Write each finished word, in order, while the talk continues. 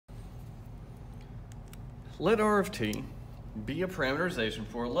Let R of t be a parameterization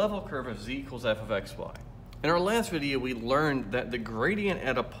for a level curve of z equals f of xy. In our last video, we learned that the gradient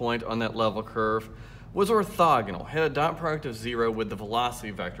at a point on that level curve was orthogonal, had a dot product of 0 with the velocity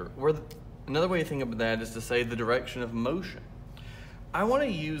vector, or another way to think of that is to say the direction of motion. I want to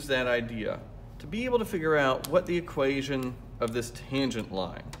use that idea to be able to figure out what the equation of this tangent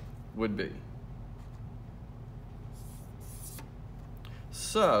line would be.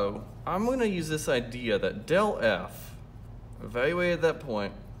 So I'm going to use this idea that del f, evaluated at that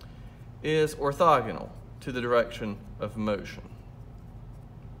point, is orthogonal to the direction of motion.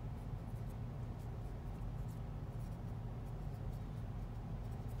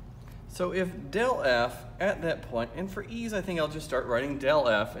 So if del f at that point, and for ease I think I'll just start writing del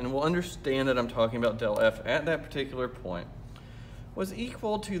f and we'll understand that I'm talking about del f at that particular point, was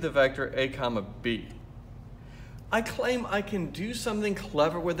equal to the vector a comma b. I claim I can do something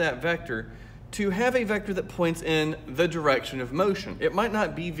clever with that vector to have a vector that points in the direction of motion. It might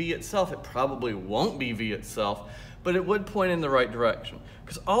not be v itself, it probably won't be v itself, but it would point in the right direction.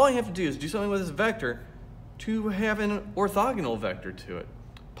 Because all I have to do is do something with this vector to have an orthogonal vector to it.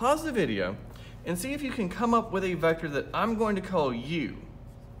 Pause the video and see if you can come up with a vector that I'm going to call u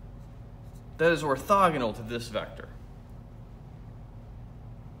that is orthogonal to this vector.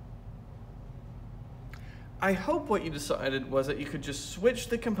 I hope what you decided was that you could just switch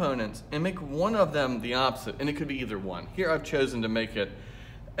the components and make one of them the opposite, and it could be either one. Here I've chosen to make it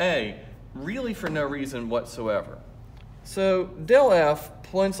A, really for no reason whatsoever. So del f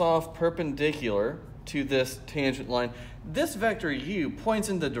points off perpendicular to this tangent line. This vector u points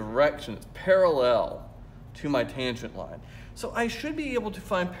in the direction, it's parallel to my tangent line. So I should be able to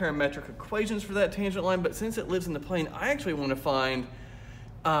find parametric equations for that tangent line, but since it lives in the plane, I actually want to find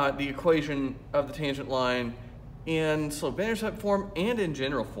the equation of the tangent line in slope-intercept form and in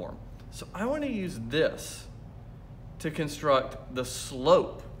general form. So I want to use this to construct the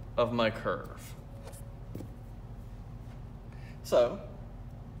slope of my curve. So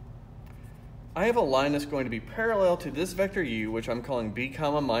I have a line that's going to be parallel to this vector u, which I'm calling b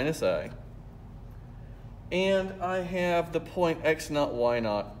comma minus a, and I have the point x naught y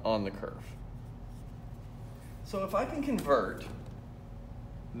naught on the curve. So if I can convert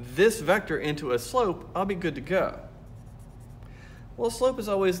this vector into a slope, I'll be good to go. Well, slope is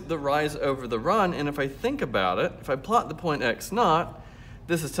always the rise over the run, and if I think about it, if I plot the point x naught,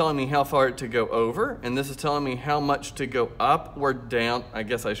 this is telling me how far to go over, and this is telling me how much to go up or down, I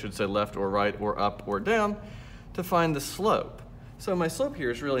guess I should say left or right or up or down, to find the slope. So my slope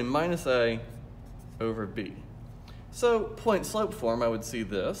here is really minus a over b. So point slope form, I would see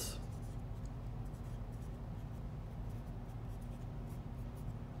this.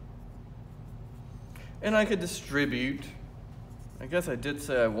 And I could distribute, I guess I did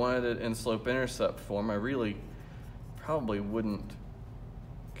say I wanted it in slope-intercept form. I really probably wouldn't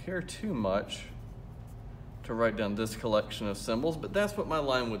care too much to write down this collection of symbols, but that's what my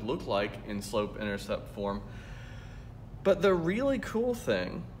line would look like in slope-intercept form. But the really cool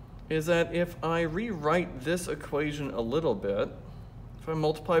thing is that if I rewrite this equation a little bit, if I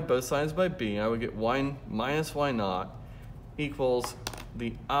multiply both sides by b, I would get y minus y naught equals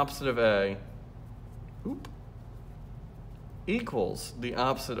the opposite of a equals the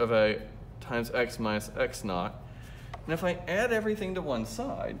opposite of a times x minus x naught. And if I add everything to one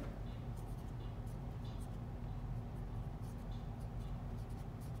side,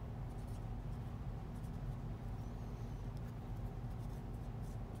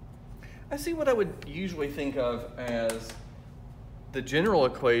 I see what I would usually think of as the general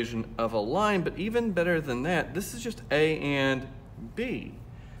equation of a line, but even better than that, this is just a and b.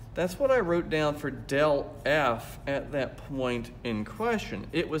 That's what I wrote down for del f at that point in question.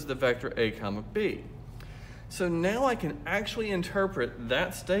 It was the vector a comma b. So now I can actually interpret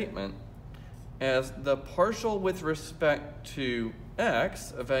that statement as the partial with respect to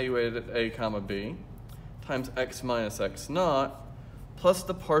x, evaluated at a comma b, times x minus x naught, plus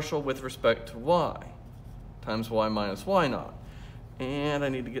the partial with respect to y, times y minus y naught. And I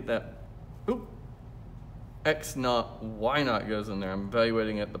need to get that, x naught, y naught goes in there. I'm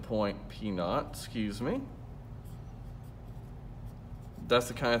evaluating at the point p naught, excuse me. That's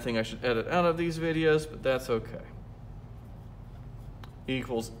the kind of thing I should edit out of these videos, but that's okay.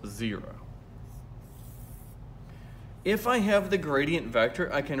 Equals 0. If I have the gradient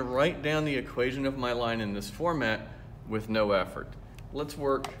vector, I can write down the equation of my line in this format with no effort. Let's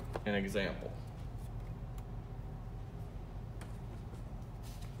work an example.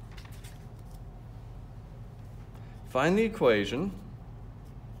 Find the equation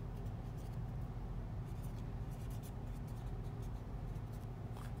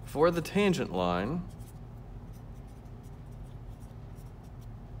for the tangent line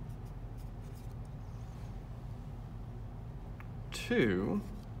 2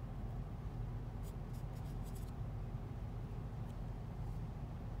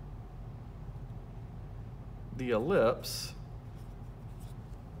 the ellipse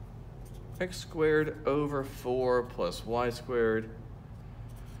x squared over 4 plus y squared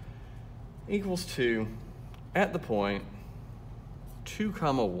equals 2 at the point 2,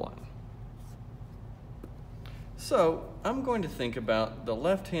 1. So I'm going to think about the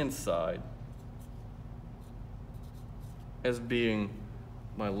left-hand side as being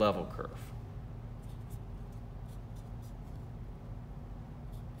my level curve.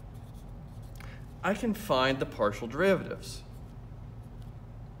 I can find the partial derivatives.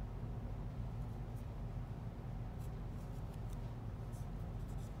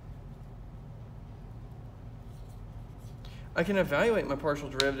 I can evaluate my partial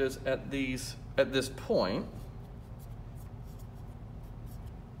derivatives at this point.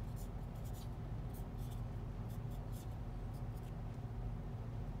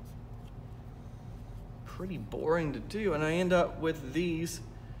 Pretty boring to do, and I end up with these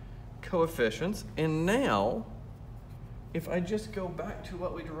coefficients. And now, if I just go back to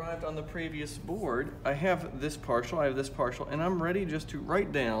what we derived on the previous board, I have this partial, and I'm ready just to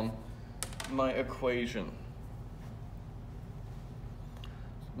write down my equation.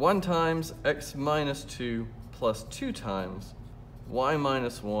 1 times x minus 2 plus 2 times y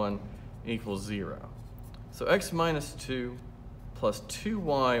minus 1 equals 0. So x minus 2 plus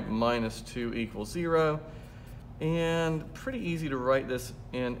 2y minus 2 equals 0. And pretty easy to write this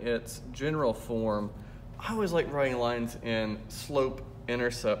in its general form. I always like writing lines in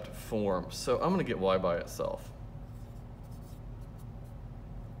slope-intercept form, so I'm going to get y by itself.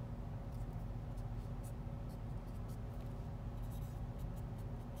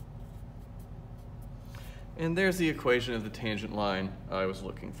 And there's the equation of the tangent line I was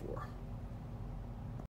looking for.